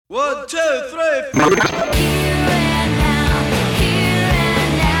1, 2, 3, 4.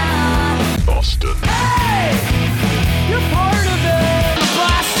 Boston. Hey! You're part of it!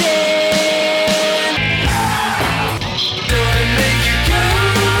 Boston! Gonna make you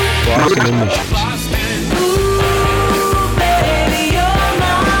good! Boston Emissions. Boston! Ooh, baby, you're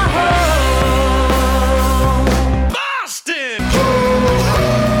my home! Boston!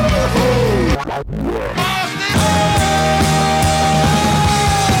 Boston!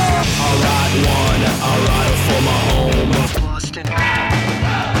 Alright, one, alright for my home. Boston.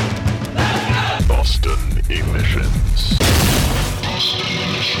 Boston Emissions. Boston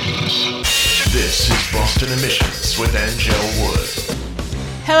Emissions. This is Boston Emissions with Angel Wood.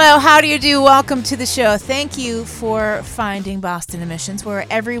 Hello, how do you do? Welcome to the show. Thank you for finding Boston Emissions. We're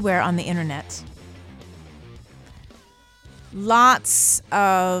everywhere on the internet. Lots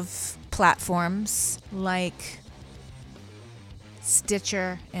of platforms like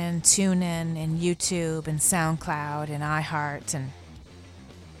Stitcher and TuneIn and YouTube and SoundCloud and iHeart and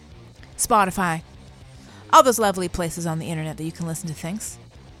Spotify. All those lovely places on the internet that you can listen to things.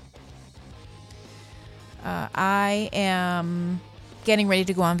 I am getting ready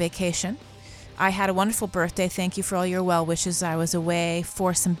to go on vacation. I had a wonderful birthday. Thank you for all your well wishes. I was away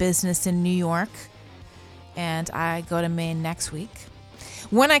for some business in New York, and I go to Maine next week.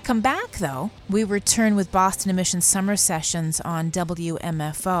 When I come back, though, we return with Boston Emissions Summer Sessions on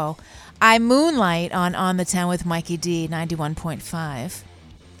WMFO. I moonlight on the Town with Mikey D, 91.5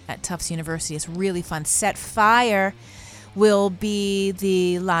 at Tufts University. It's really fun. Set Fire will be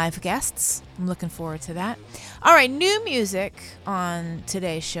the live guests. I'm looking forward to that. All right, new music on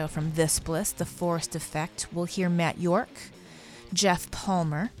today's show from This Bliss, The Forest Effect. We'll hear Matt York, Geoff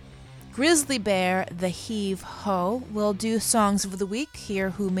Palmer, Grizzly Bear, The Heave-Ho. We'll do Songs of the Week, hear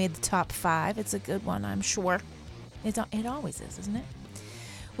who made the top 5. It's a good one, I'm sure. It always is, isn't it?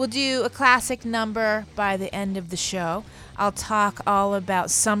 We'll do a classic number by the end of the show. I'll talk all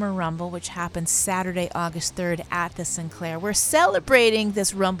about Summer Rumble, which happens Saturday, August 3rd at the Sinclair. We're celebrating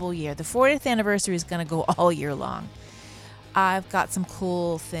this Rumble year. The 40th anniversary is going to go all year long. I've got some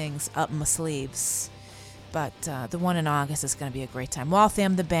cool things up my sleeves, but the one in August is going to be a great time.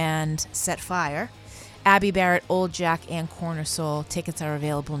 Waltham, the band, Set Fire. Abby Barrett, Old Jack, and Corner Soul. Tickets are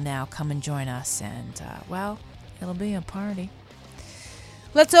available now. Come and join us, and, well, it'll be a party.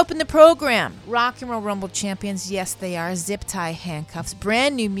 Let's open the program. Rock and Roll Rumble champions, yes they are. Zip Tie Handcuffs,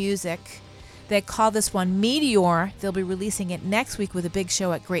 brand new music. They call this one Meteor. They'll be releasing it next week with a big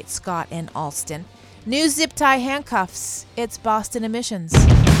show at Great Scott in Alston. New Zip Tie Handcuffs. It's Boston Emissions.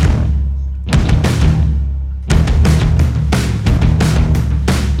 Yeah.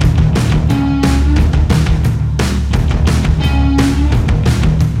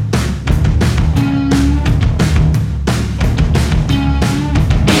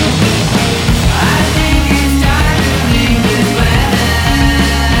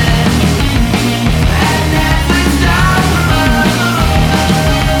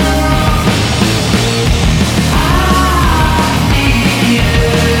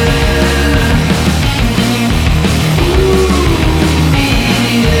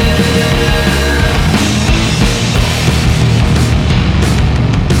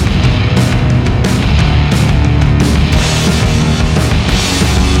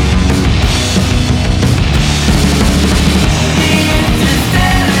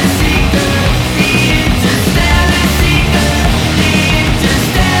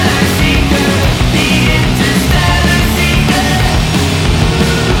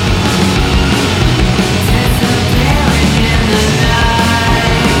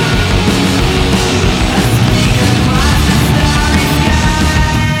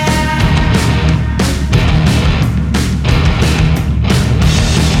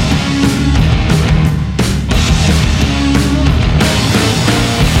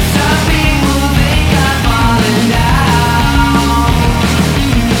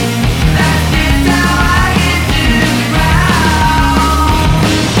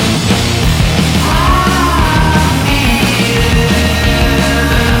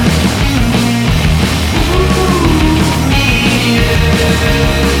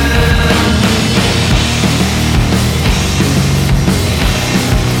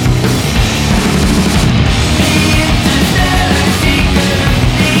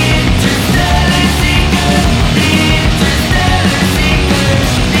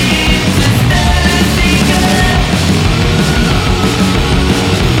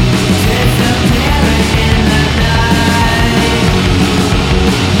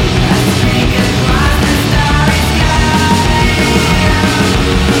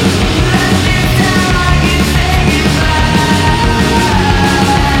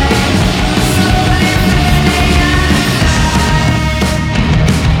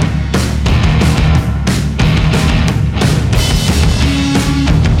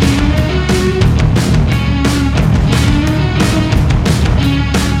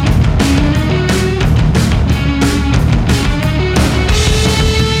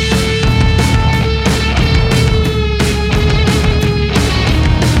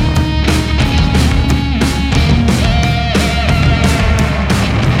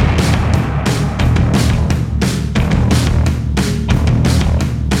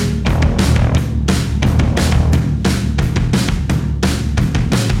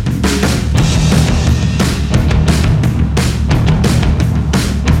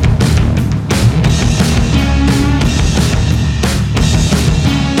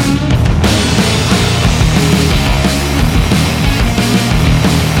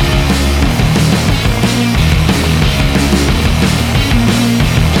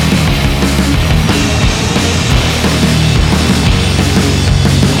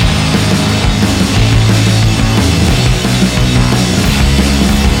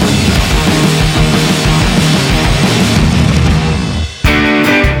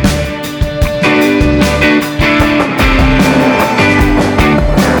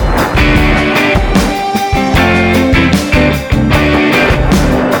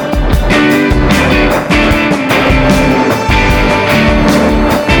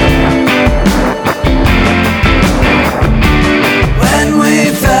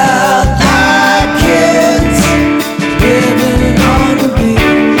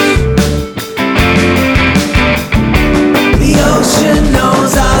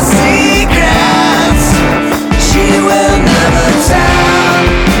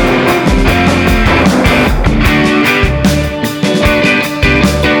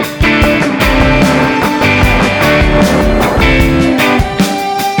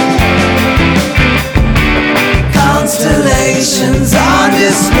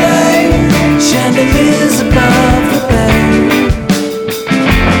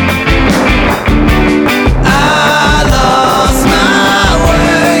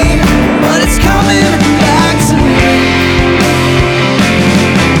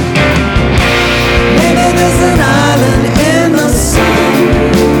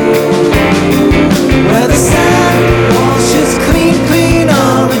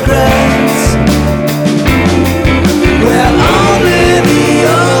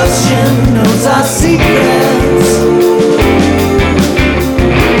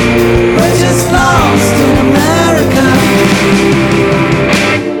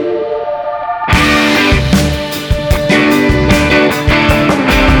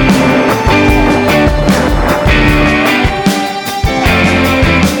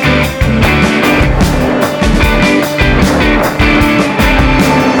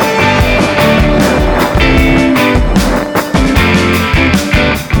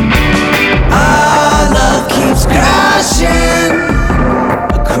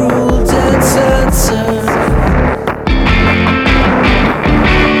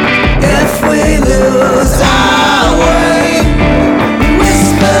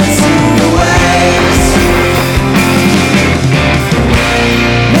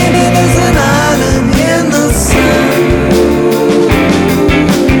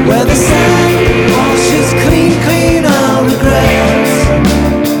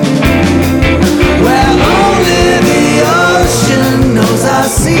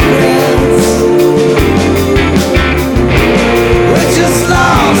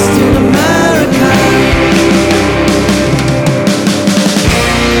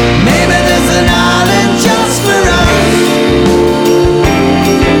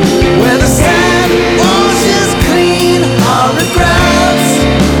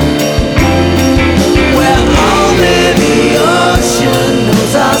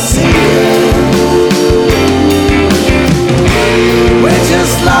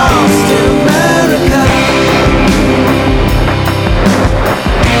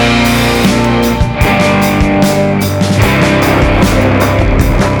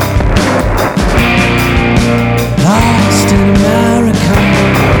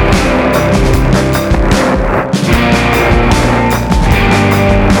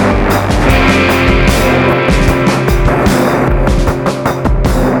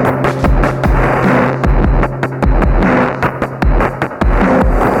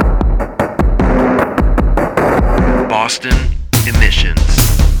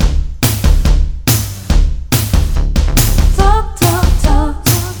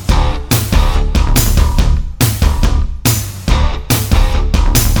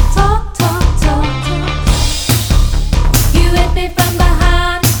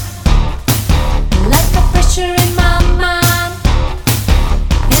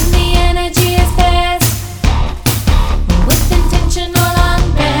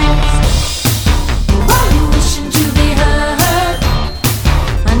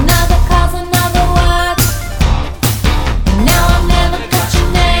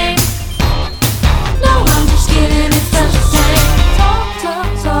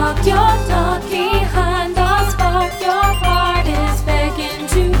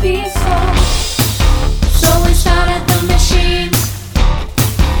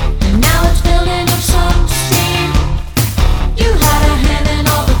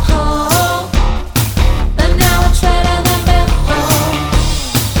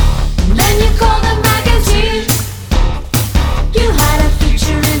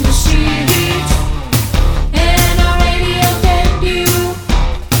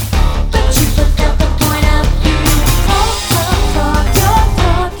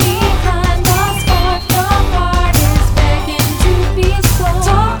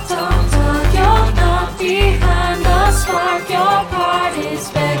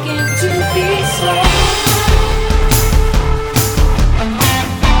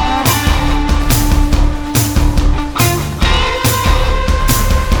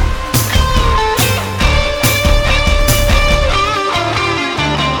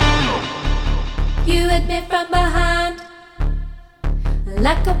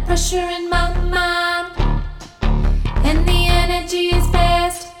 like a pressure in my mind, and the energy is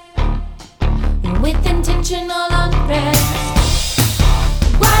fast with intentional unrest.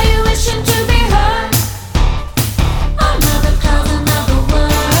 Why you wishing to be heard? Another cause, another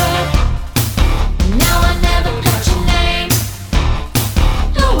word. Now I never got your name.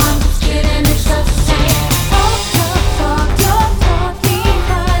 No one was kidding, it's the same. Talk, talk, talk, talk, talk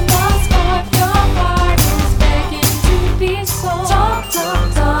behind the spark. Your heart is begging to be sold. Talk,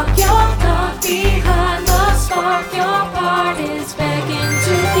 talk, talk, your talk behind the spark. Your heart is begging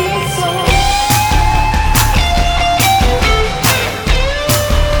to be sold.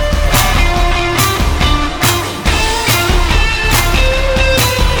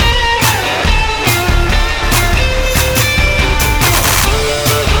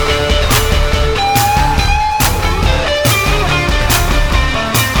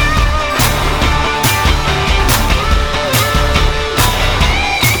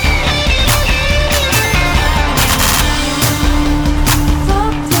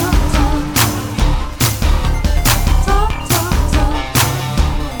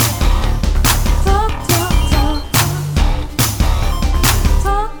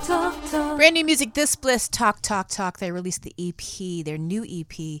 Brand new music, this Bliss, Talk, Talk, Talk. They released the EP, their new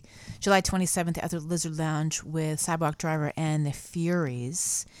EP, July 27th at the Lizard Lounge with Sidewalk Driver and the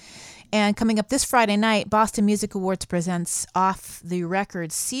Furies. And coming up this Friday night, Boston Music Awards presents Off the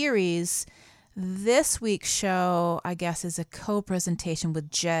Record series. This week's show, I guess, is a co-presentation with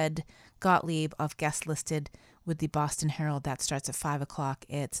Jed Gottlieb of Guest Listed with the Boston Herald. That starts at 5 o'clock.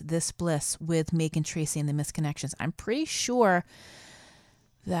 It's This Bliss with Megan Tracy and the Misconnections. I'm pretty sure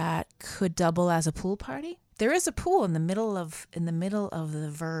that could double as a pool party. There is a pool in the middle of the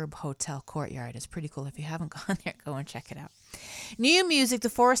Verb Hotel courtyard. It's pretty cool. If you haven't gone there, go and check it out. New music,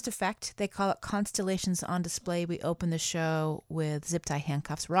 The Forest Effect. They call it Constellations on Display. We open the show with Zip Tie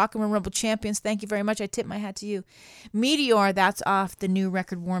Handcuffs. Rock and Roll Rumble Champions, thank you very much. I tip my hat to you. Meteor, that's off the new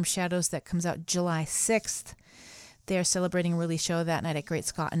record Warm Shadows that comes out July 6th. They're celebrating a release show that night at Great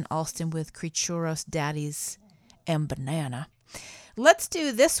Scott in Alston with Creaturos, Daddies, and Banana. Let's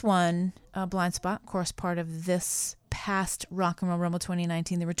do this one, Blind Spot, of course, part of this past Rock and Roll Rumble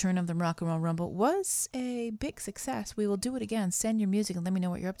 2019. The return of the Rock and Roll Rumble was a big success. We will do it again. Send your music and let me know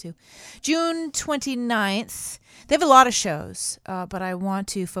what you're up to. June 29th. They have a lot of shows, but I want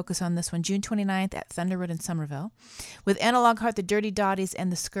to focus on this one. June 29th at Thunderwood in Somerville with Analog Heart, the Dirty Dotties,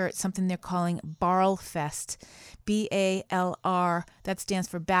 and the Skirts, something they're calling Barl Fest. BALR. That stands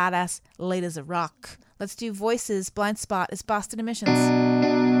for Badass Ladies of Rock. Let's do Voices. Blind Spot is Boston Emissions.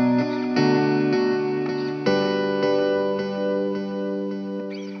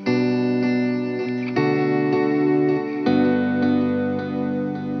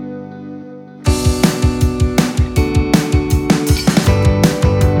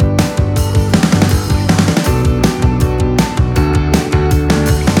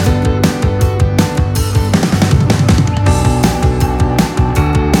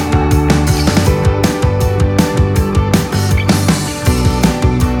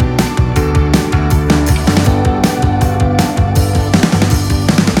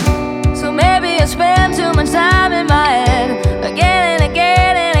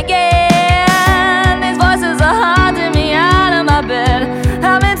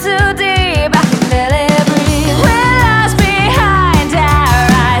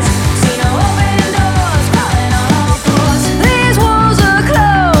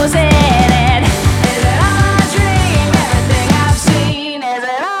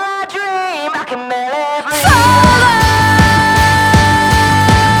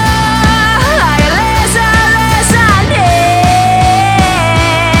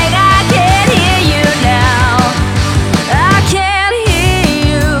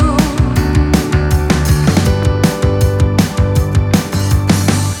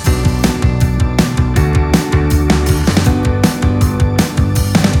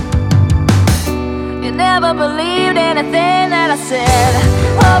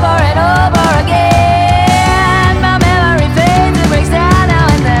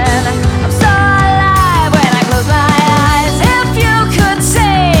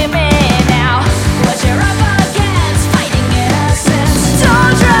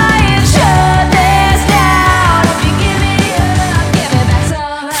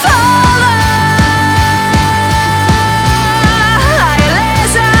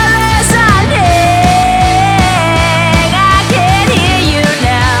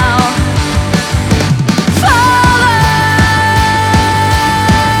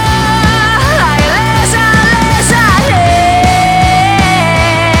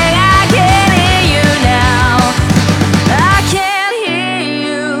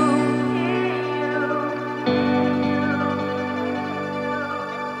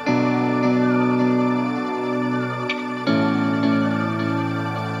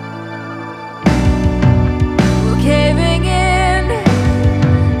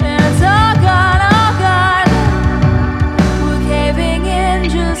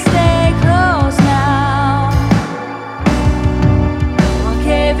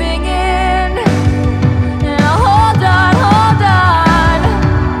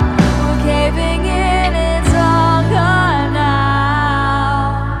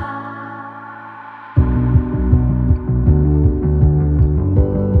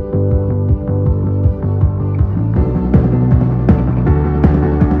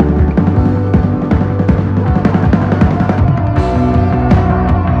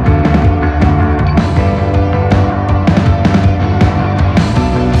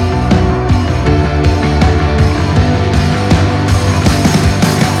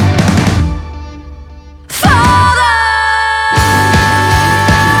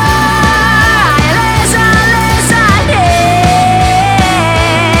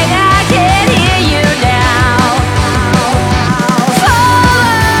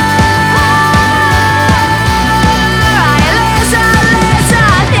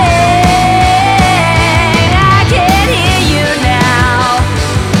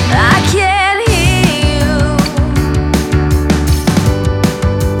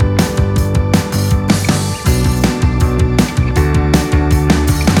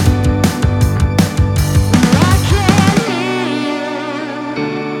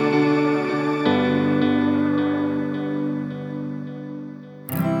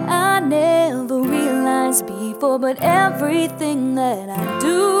 eyes before, but everything that I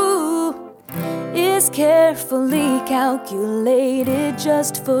do is carefully calculated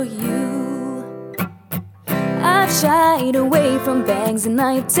just for you. I've shied away from bangs and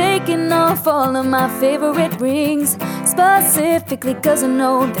I've taken off all of my favorite rings, specifically 'cause I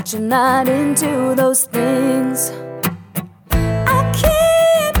know that you're not into those things. I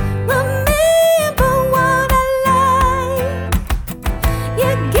can't remember what I like.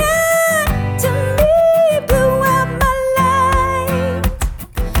 You got to me, blew out my light.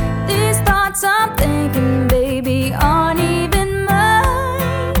 These thoughts I'm thinking, baby, aren't even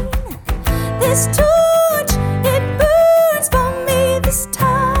mine. This torch, it burns for me this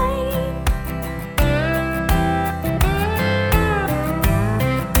time.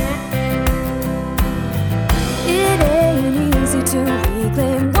 It ain't easy to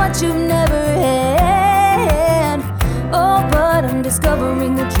reclaim what you've never had. Oh, but I'm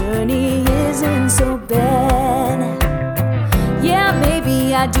discovering the journey isn't so bad. Yeah, maybe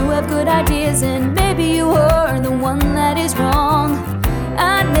I do have good ideas, and maybe you are the one that is wrong.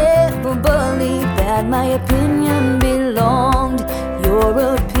 I never believed that my opinion belonged. Your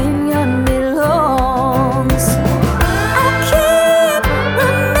opinion belongs. I can't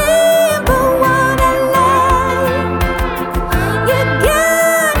remember what I like. You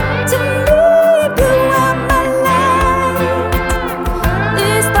got to me, blew out my light.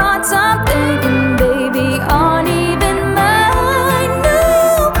 These thoughts I'm thinking, baby, aren't even mine. No,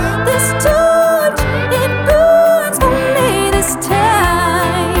 this torch, it burns for me this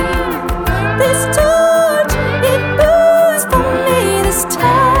time. This torch, it burns for me this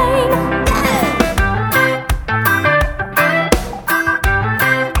time.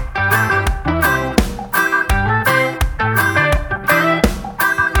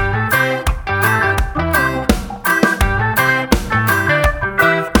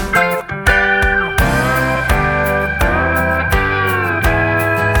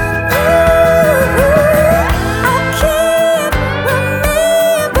 I can't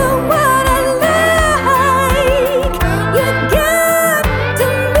remember what I like. You got to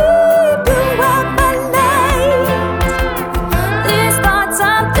me, blew out my light. These thoughts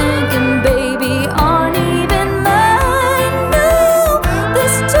I'm thinking, baby, aren't even mine. No,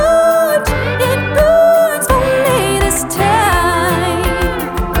 this torch, it burns for me this time.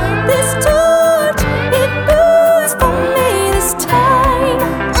 This torch, it burns for me this time.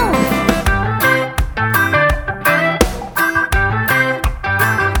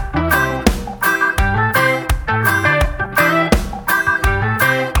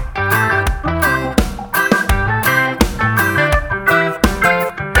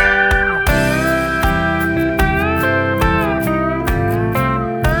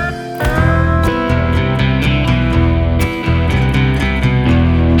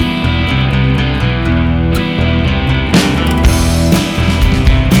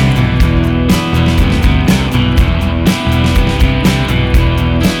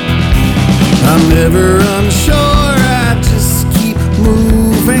 I'm never unsure, I just keep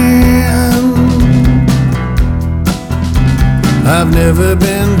moving. I've never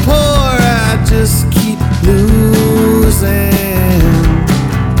been poor, I just keep losing.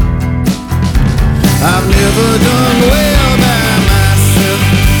 I've never done well by myself,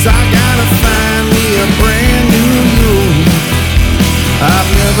 so I gotta find me a brand new you. I've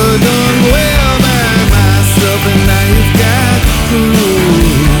never done well by myself, and now you've got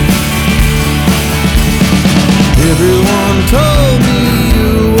proof. Everyone told me you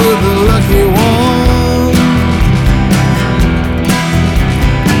were the lucky one.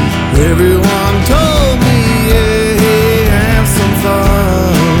 Everyone told me, yeah, hey, have some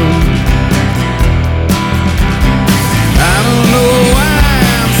fun. I don't know why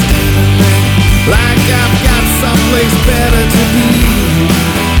I'm standing there like I've got someplace better to be.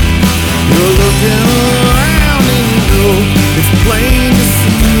 You're looking around and you know it's plain to see.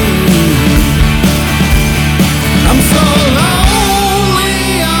 I'm so lonely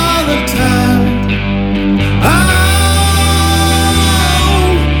all the time. Oh,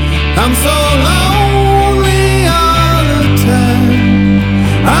 I'm so lonely all the time.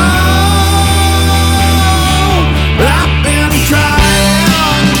 Oh, but I've been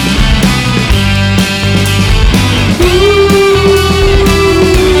trying. Ooh,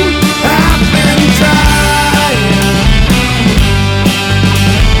 I've been trying.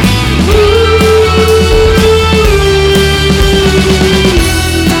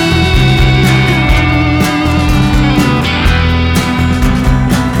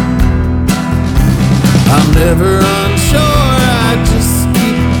 I'm never unsure, I just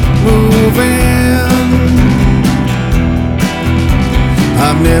keep moving.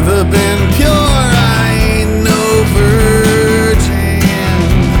 I've never been pure, I a virgin.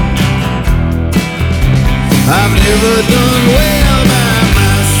 I've never done well by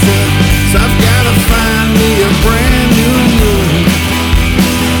myself, so I've gotta find me a brand new moon.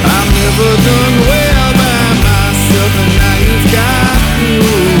 I've never done well by myself, and now you've got you.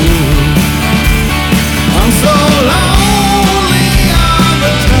 I'm so lonely all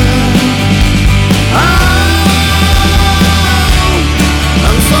the time.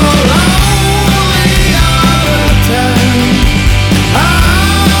 I'm so lonely all the time.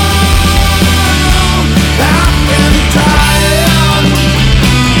 I've been tired.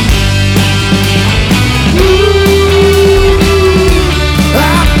 Ooh,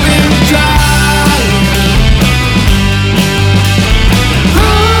 I've been tired.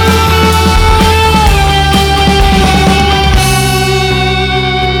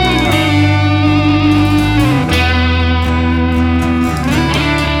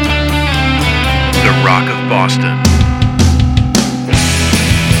 The Rock of Boston.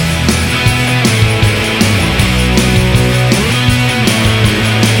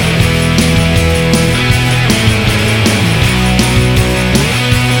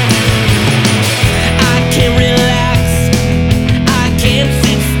 I can't relax, I can't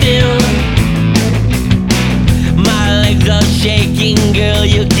sit still. My legs are shaking, girl,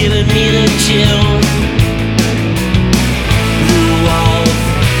 you're giving me the chills. The walls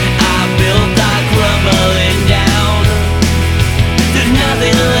I built are crumbling down. There's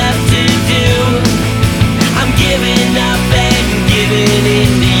nothing left to do. I'm giving up and giving in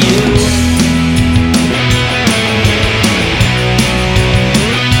to you.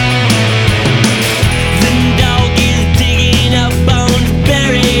 The dog is digging up bones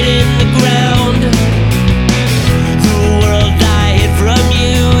buried in the ground. The world I hid from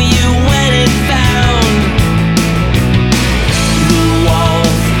you, you went and found. The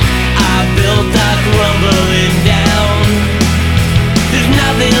walls I built are crumbling down. There's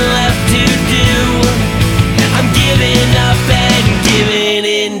nothing left to do. I'm giving up and giving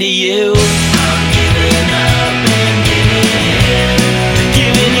in to you. I'm giving up and giving in.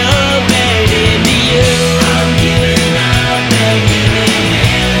 Giving up and into you. I'm giving up and giving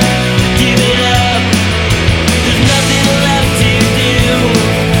in. Giving up. There's nothing left to do.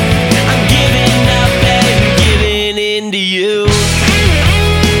 I'm giving up and giving into you.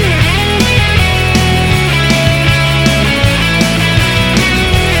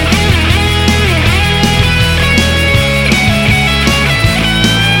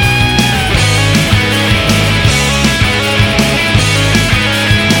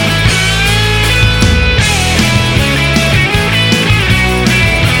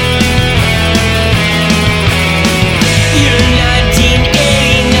 You're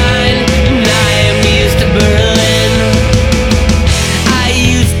 1989, and I am used to Berlin. I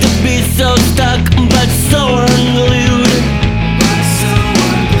used to be so stuck, but so unglued.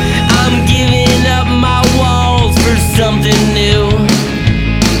 I'm giving up my walls for something new.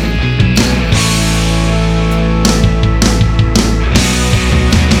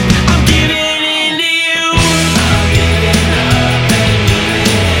 I'm giving in to you. I'm giving up and giving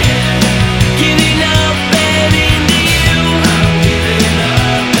in. Giving up and into you. I'm giving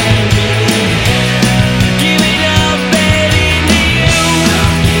up and giving in. Giving up and into you.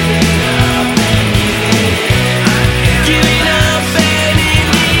 I'm giving up and giving in. Giving up and into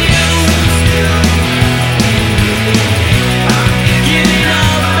you. Giving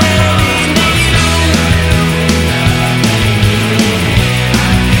up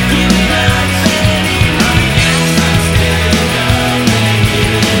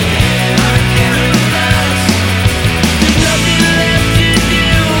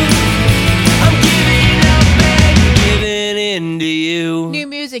New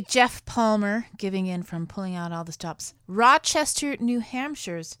music, Geoff Palmer, giving in from Pulling Out All the Stops. Rochester, New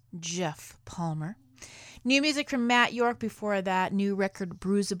Hampshire's Geoff Palmer. New music from Matt York before that. New record,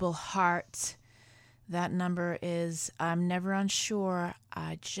 Bruisable Heart. That number is I'm Never Unsure.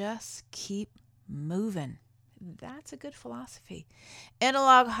 I Just Keep Moving. That's a good philosophy.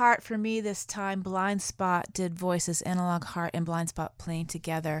 Analog Heart for me this time. Blind Spot did voices. Analog Heart and Blind Spot playing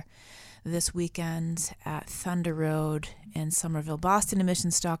together this weekend at Thunder Road in Somerville.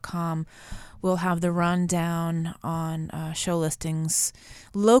 BostonEmissions.com will have the rundown on show listings,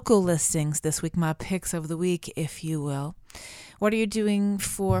 local listings this week, my picks of the week, if you will. What are you doing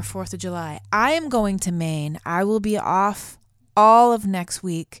for 4th of July? I am going to Maine. I will be off all of next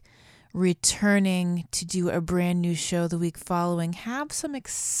week, returning to do a brand new show the week following. Have some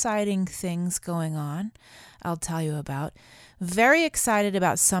exciting things going on I'll tell you about. Very excited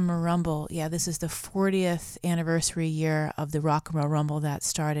about Summer Rumble. Yeah, this is the 40th anniversary year of the Rock and Roll Rumble that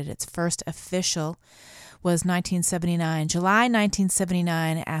started its first official was 1979, July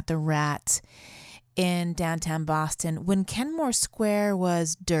 1979 at the Rat in downtown Boston, when Kenmore Square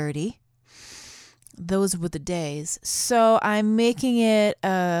was dirty. Those were the days. So I'm making it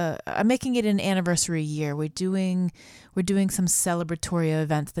an anniversary year. We're doing some celebratory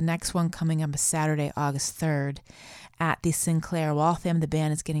events. The next one coming up is Saturday, August 3rd at the Sinclair. Waltham, the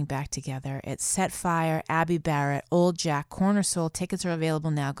band is getting back together. It's Set Fire, Abby Barrett, Old Jack, Corner Soul. Tickets are available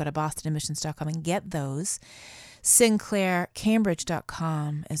now. Go to bostonadmissions.com and get those.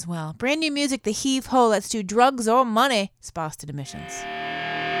 SinclairCambridge.com as well. Brand new music, the Heave-Ho. Let's do Drugs or Money. It's Boston Admissions.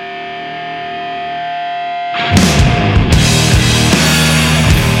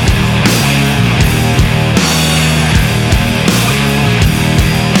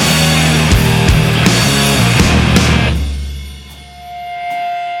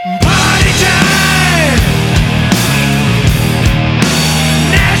 Party time!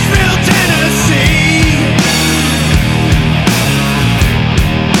 Nashville, Tennessee.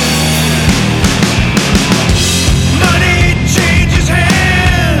 Money changes hands.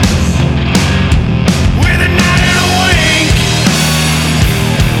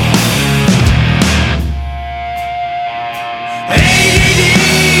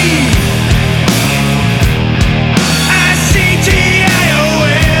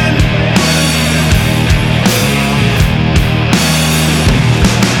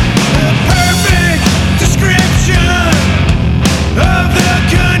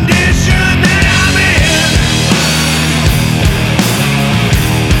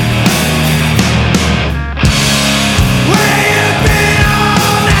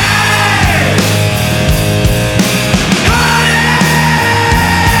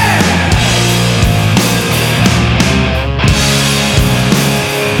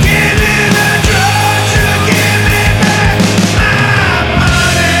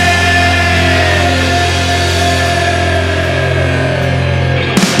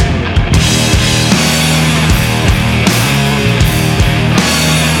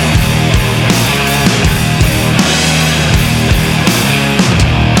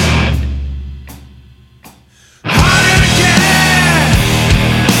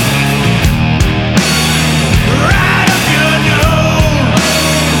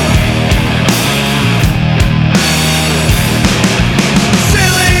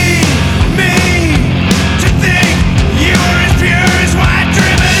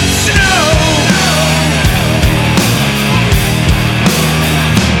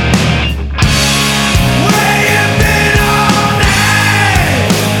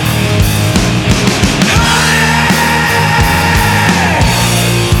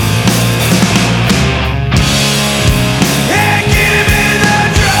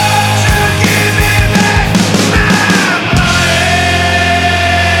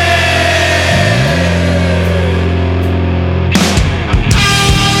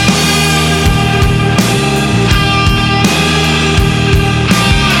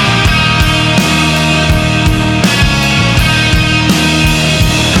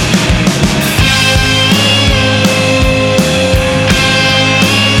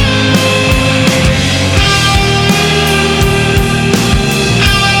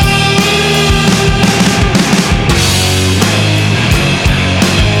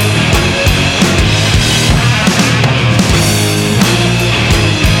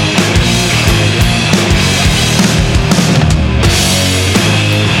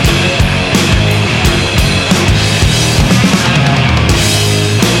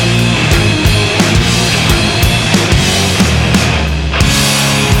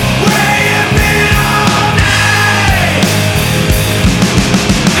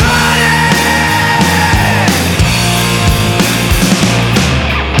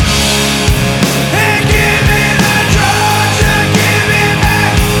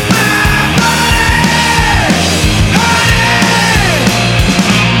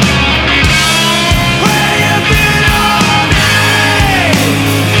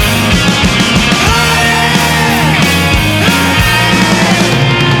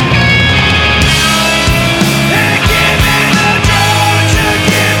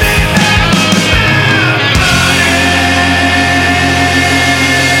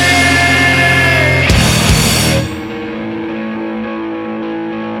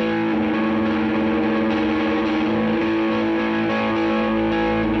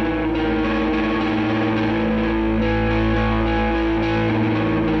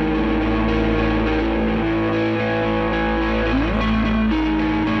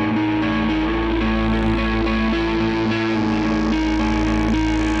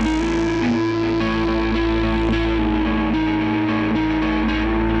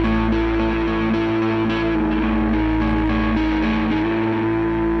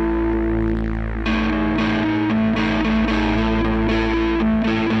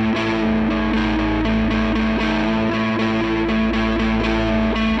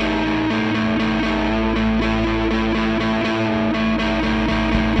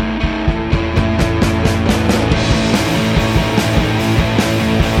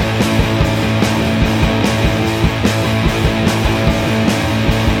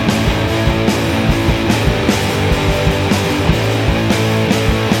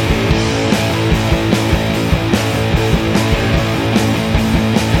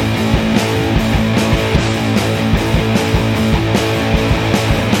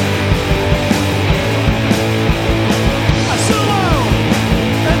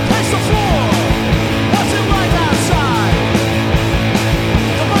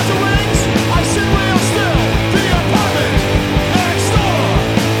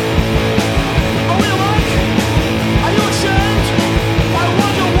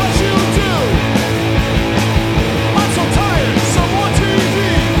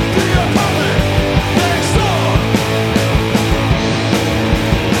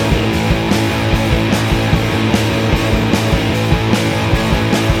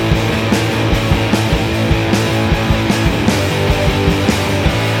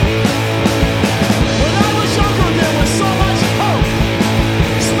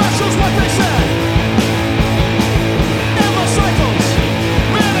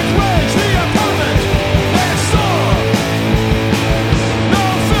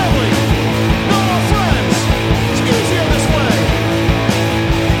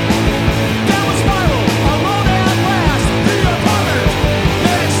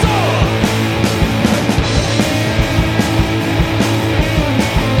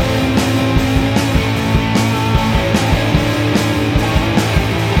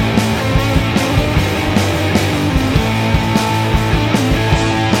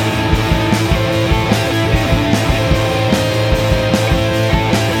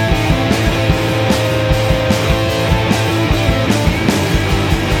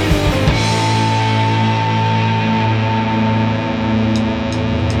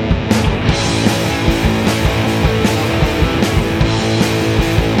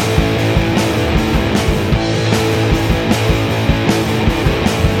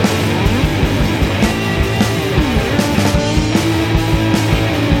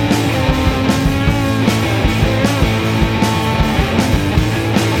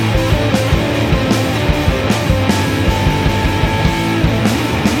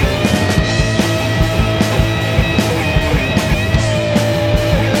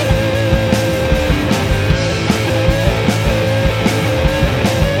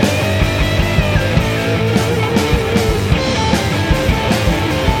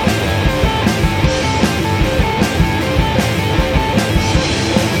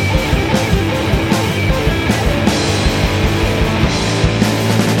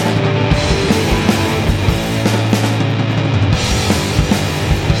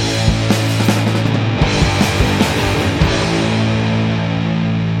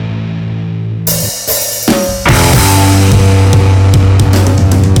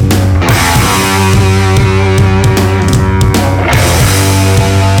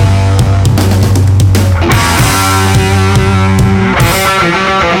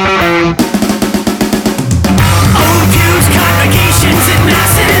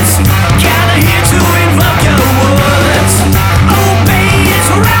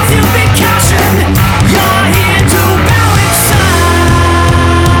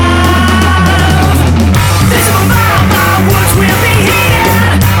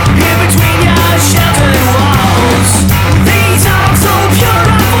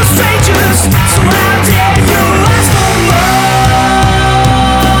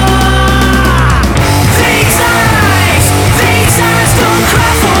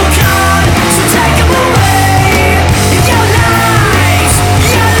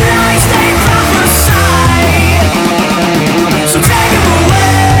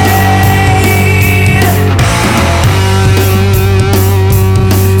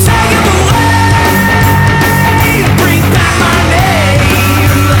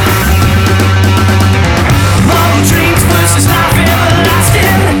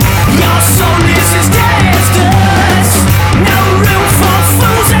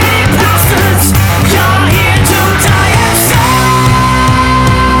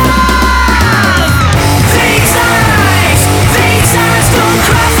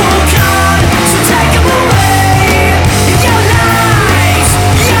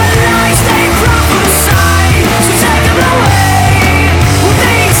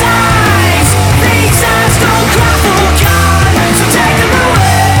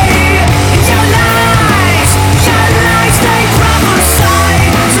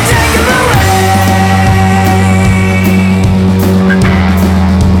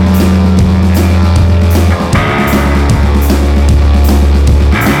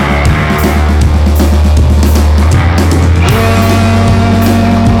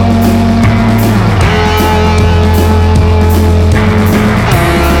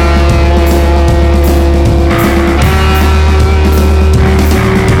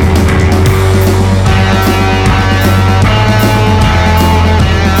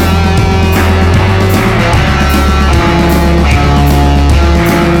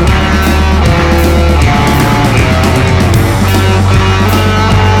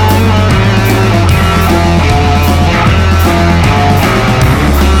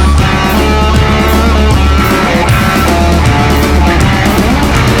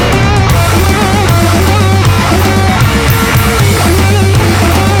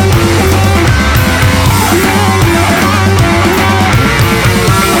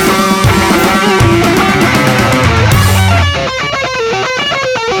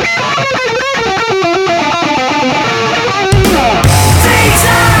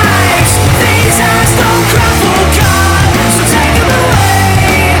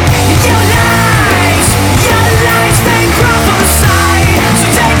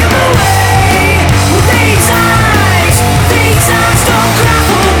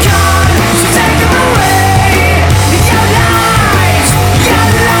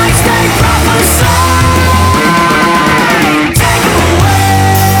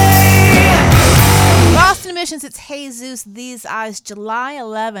 Lose These Eyes, July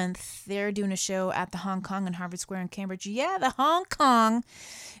 11th. They're doing a show at the Hong Kong in Harvard Square in Cambridge. Yeah, the Hong Kong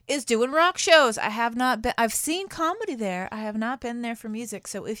is doing rock shows. I've seen comedy there. I have not been there for music.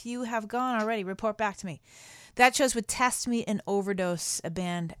 So if you have gone already, report back to me. That show's with Test Me and Overdose, a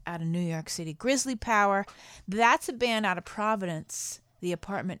band out of New York City. Grizzly Power, that's a band out of Providence, the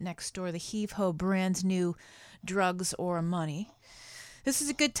apartment next door. The Heave-Ho, brand new Drugs or Money. This is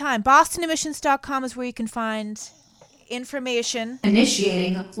a good time. BostonEmissions.com is where you can find information.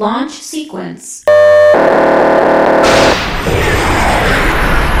 Initiating launch sequence.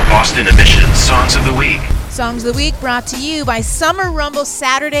 Boston Emissions Songs of the Week. Songs of the Week brought to you by Summer Rumble,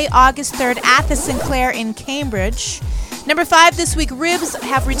 Saturday, August 3rd at the Sinclair in Cambridge. Number 5 this week, Ribs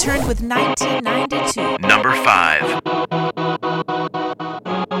have returned with 1992. Number 5.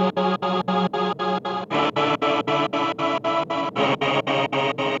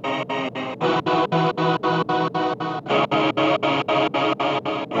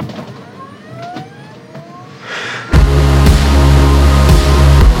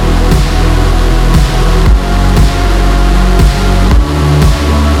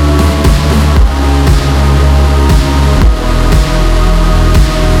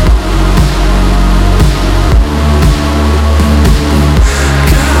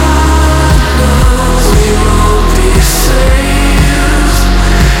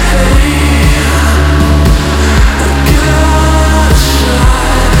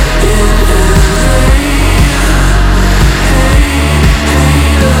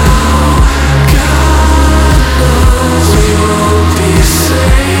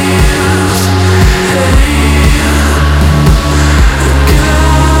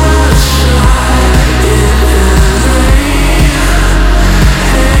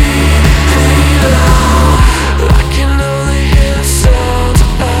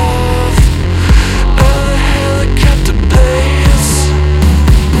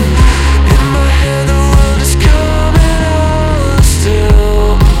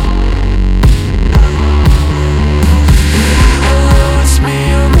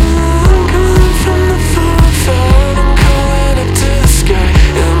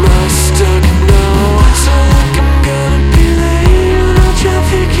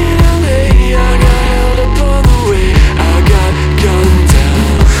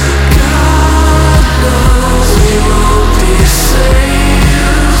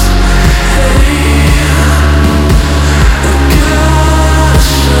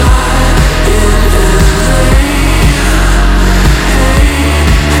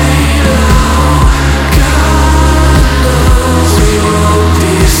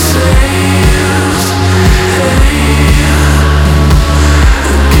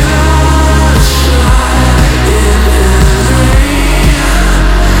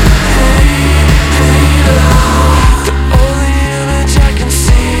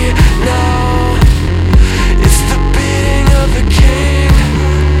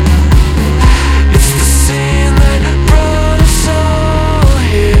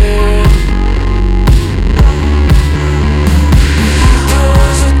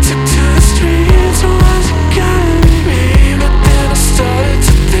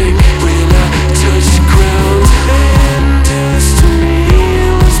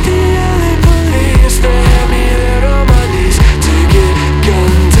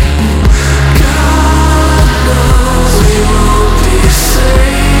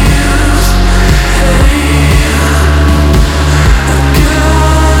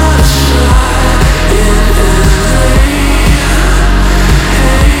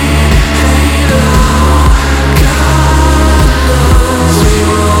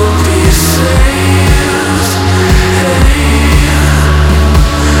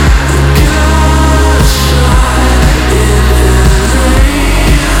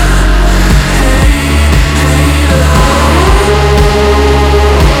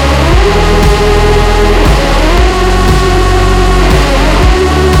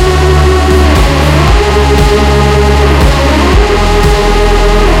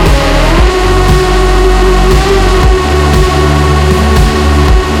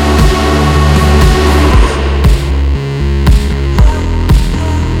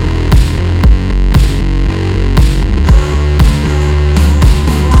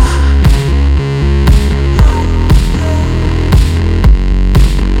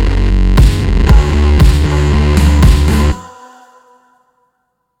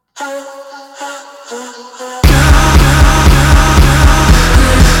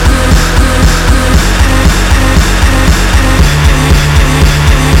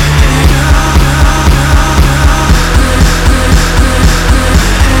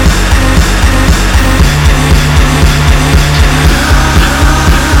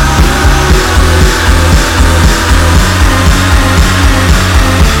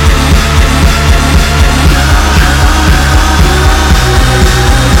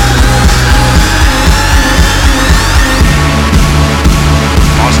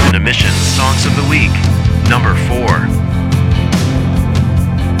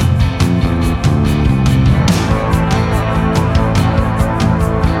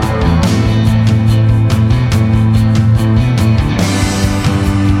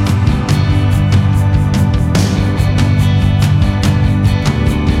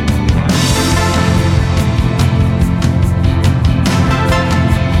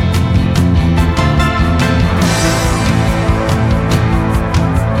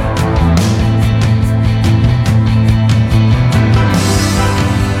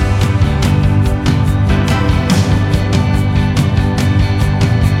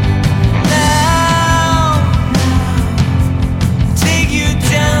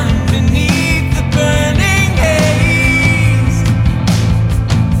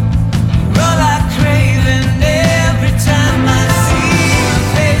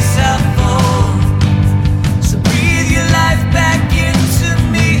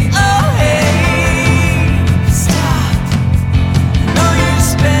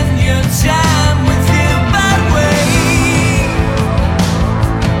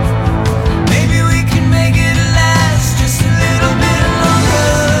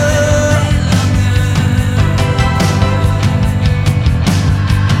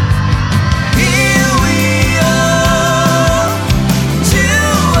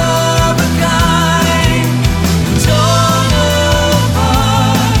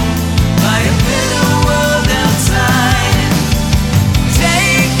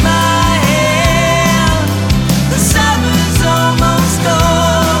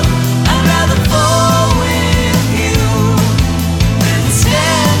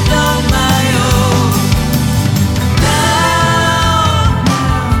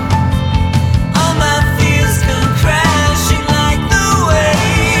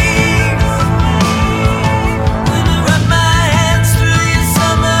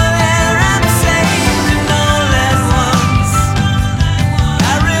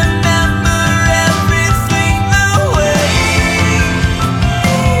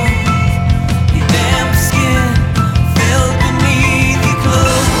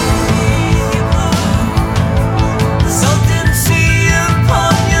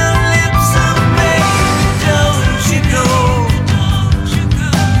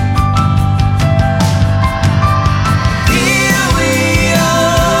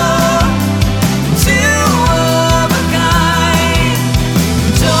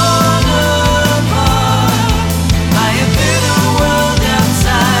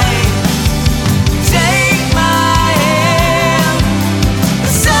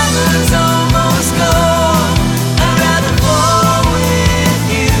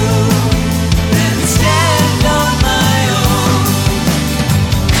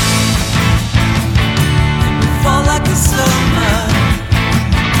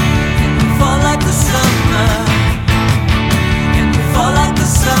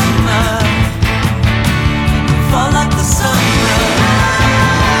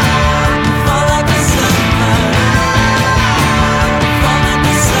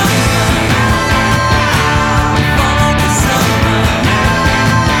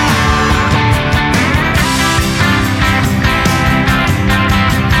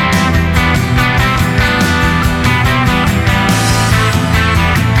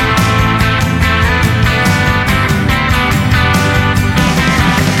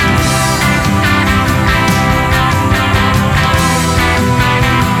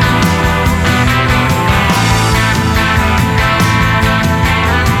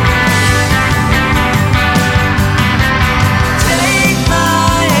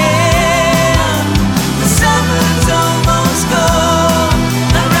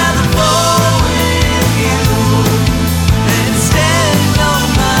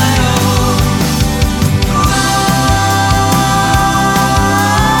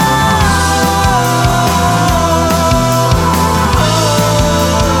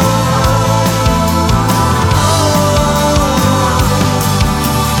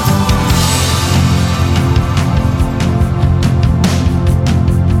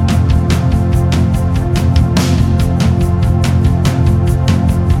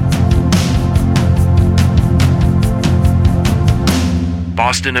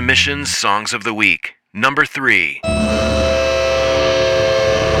 Boston Emissions Songs of the Week, number 3.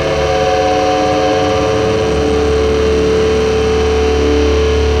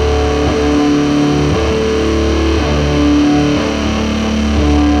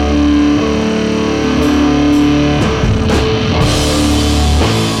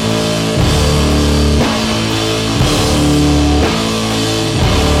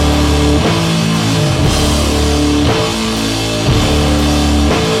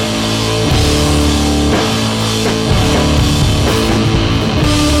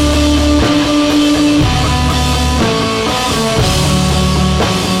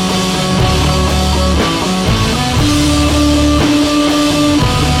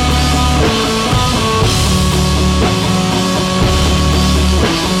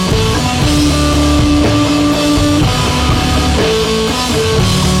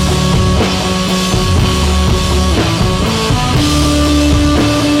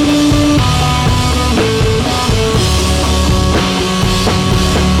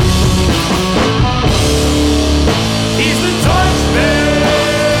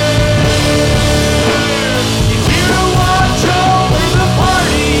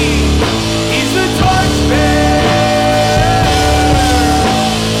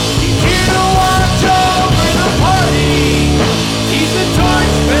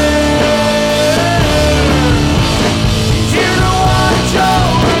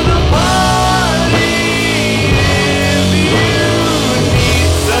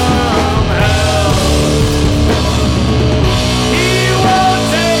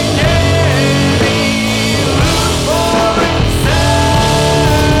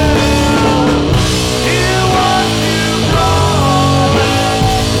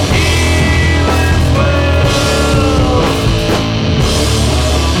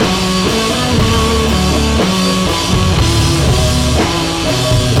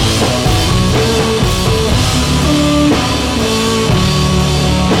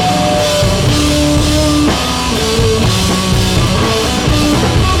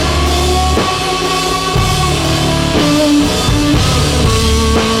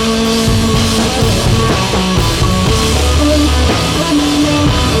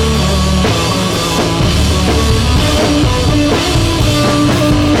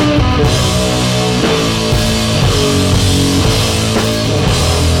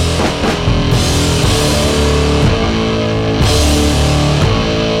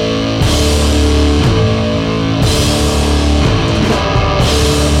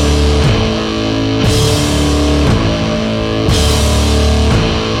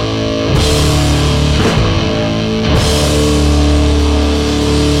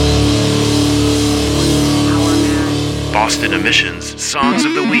 Boston Emissions Songs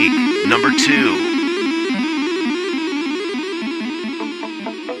of the Week, number 2.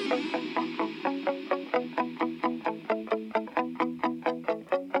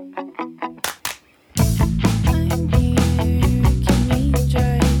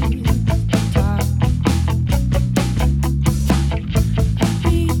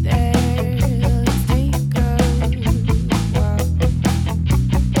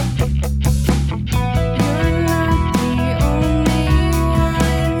 You're not the only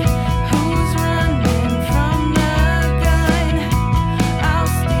one who's running.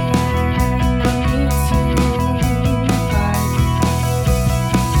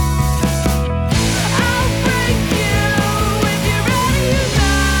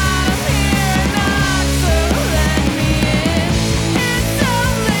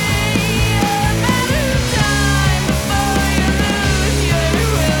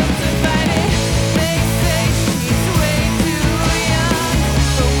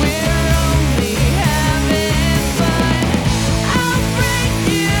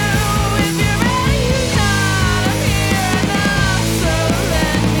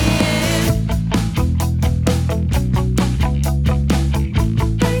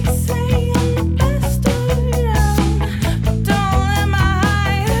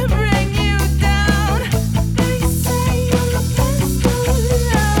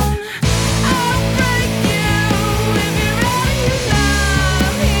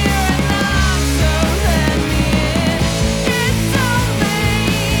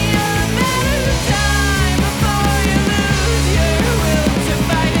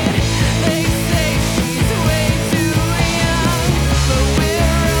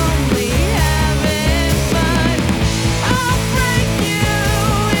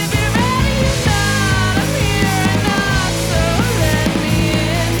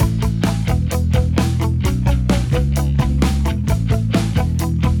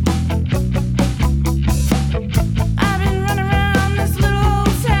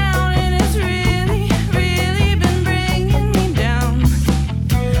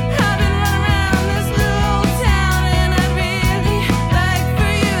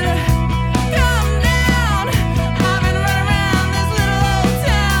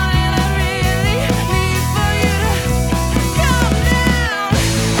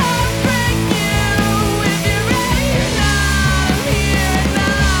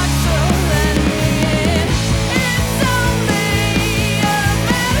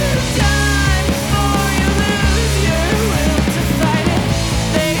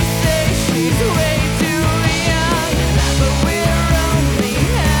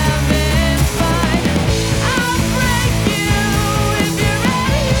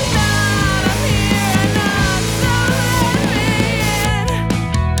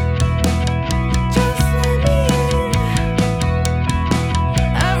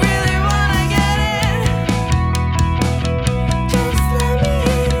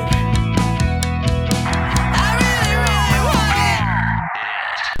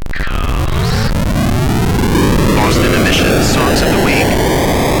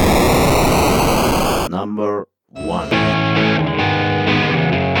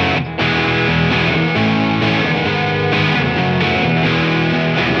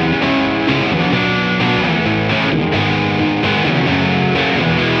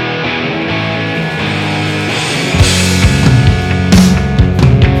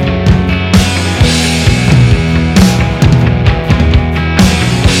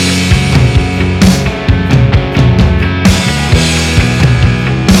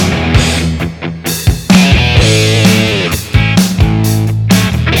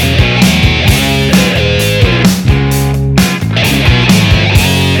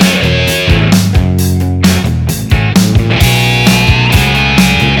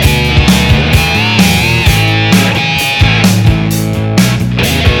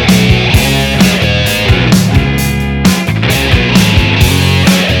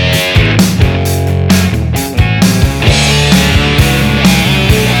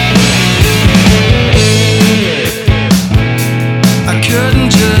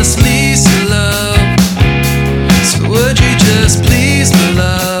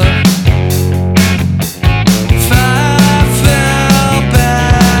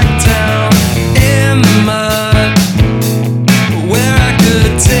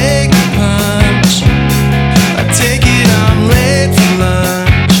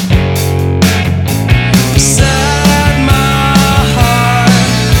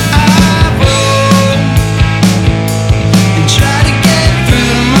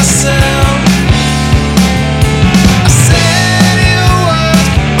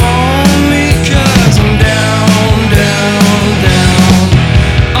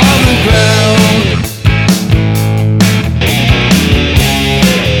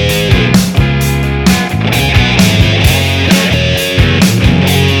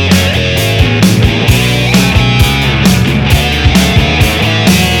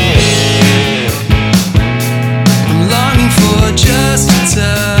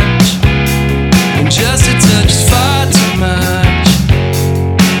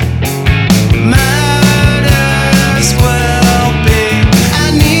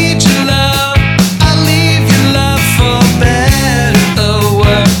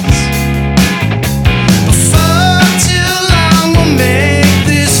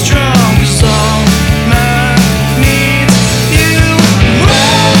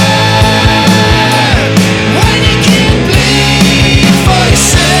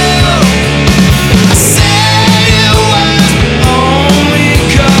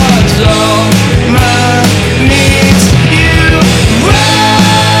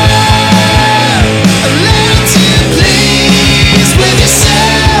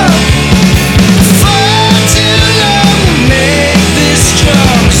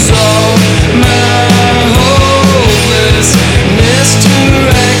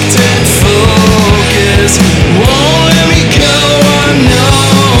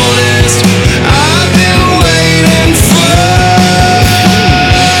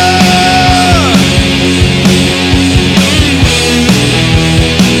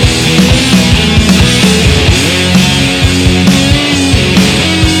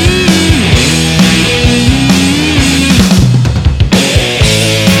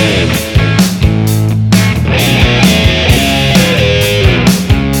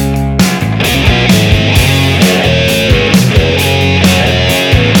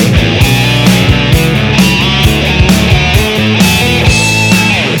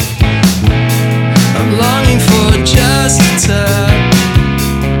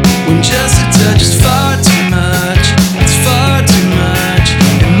 are just far too much. It's far too much.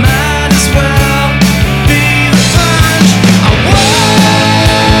 It might as well be the punch. I want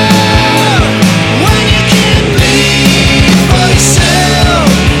when you can't bleed for yourself.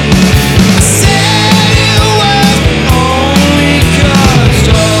 I said it was only 'cause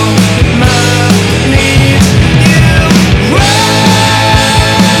all my needs you run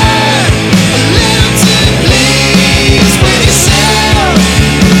a little too pleased with yourself.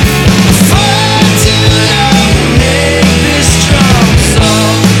 Far too long to make this strong. So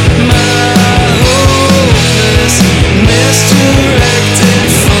my hopeless, misdirected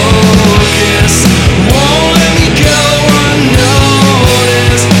focus won't let me go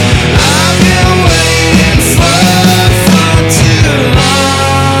unnoticed. I've been waiting far too long.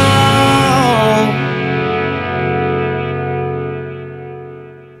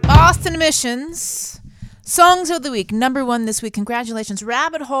 Austin Emissions, Songs of the Week, number one this week. Congratulations.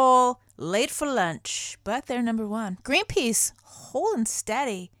 Rabbit Hole, late for lunch, but they're number one. Greenpeace, holding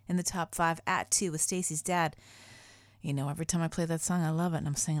steady in the top 5 at 2 with Stacy's Dad. You know, every time I play that song, I love it, and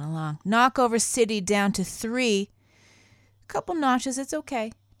I'm singing along. Knockover City down to 3. Couple notches, it's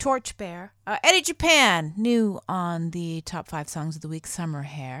okay. Torchbearer. Eddie Japan, new on the top 5 songs of the week, Summer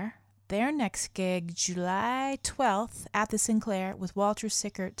Hair. Their next gig, July 12th, at the Sinclair with Walter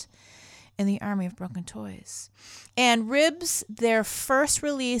Sickert in the Army of Broken Toys. And Ribs, their first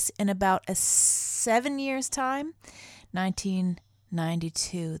release in about a 7 years' time,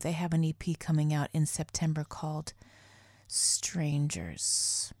 1992. They have an EP coming out in September called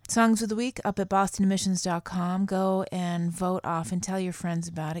Strangers. Songs of the Week up at bostonemissions.com. Go and vote off and tell your friends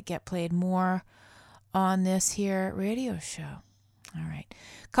about it. Get played more on this here radio show. All right.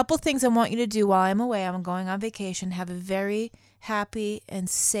 Couple things I want you to do while I'm away. I'm going on vacation. Have a very happy and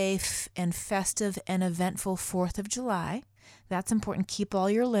safe and festive and eventful 4th of July. That's important. Keep all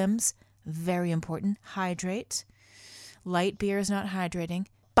your limbs. Very important. Hydrate. Light beer is not hydrating.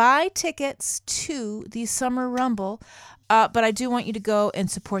 Buy tickets to the Summer Rumble. But I do want you to go and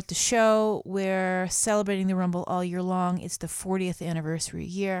support the show. We're celebrating the Rumble all year long. It's the 40th anniversary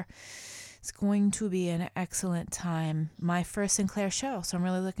year. It's going to be an excellent time. My first Sinclair show, so I'm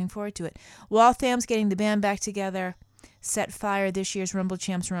really looking forward to it. Waltham's getting the band back together. Set Fire, this year's Rumble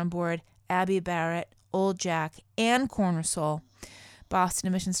champs, are on board. Abby Barrett, Old Jack, and Corner Soul.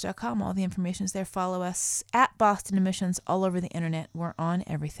 BostonEmissions.com. All the information is there. Follow us at Boston Emissions all over the internet. We're on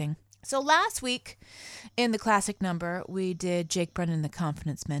everything. So last week in the classic number, we did Jake Brennan and the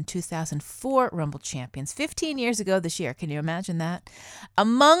Confidence Men, 2004 Rumble champions. 15 years ago this year. Can you imagine that?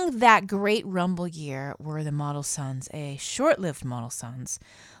 Among that great Rumble year were the Model Sons, a short-lived Model Sons,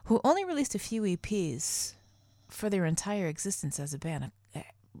 who only released a few EPs for their entire existence as a band, a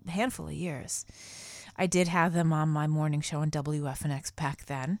handful of years. I did have them on my morning show on WFNX back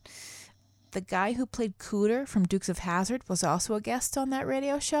then. The guy who played Cooter from Dukes of Hazzard was also a guest on that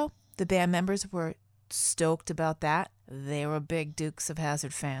radio show. The band members were stoked about that. They were big Dukes of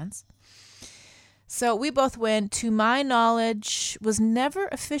Hazzard fans. So we both went. To my knowledge, was never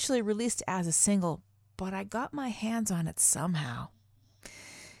officially released as a single, but I got my hands on it somehow.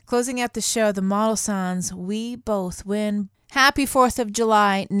 Closing out the show, the Model Sons, We Both Win. Happy 4th of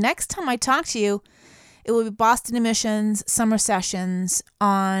July. Next time I talk to you, it will be Boston Emissions Summer Sessions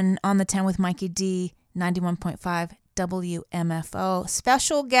on the 10 with Mikey D, 91.5 WMFO.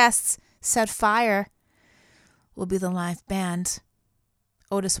 Special guests, Set Fire will be the live band.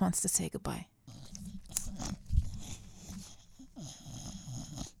 Otis wants to say goodbye.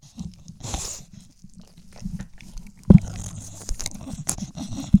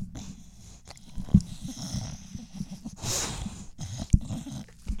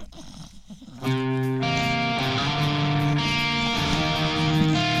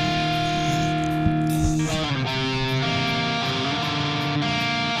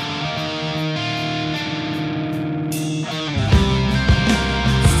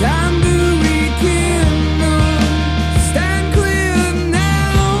 Time to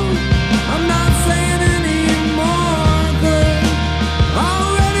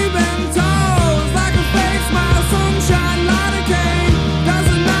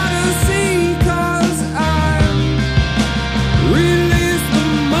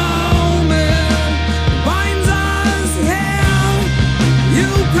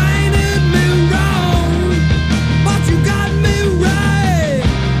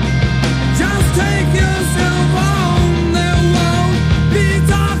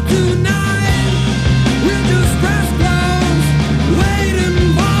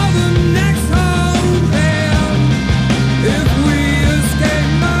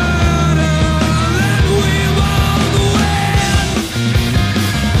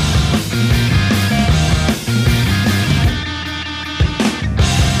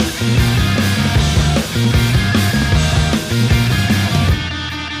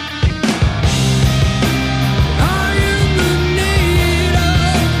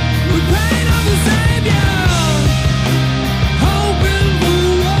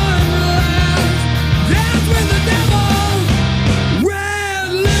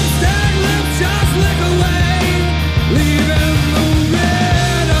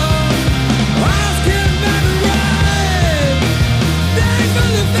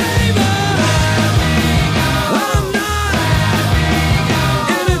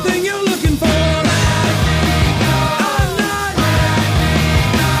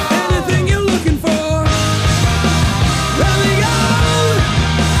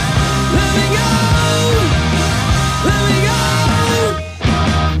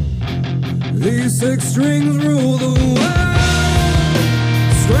strings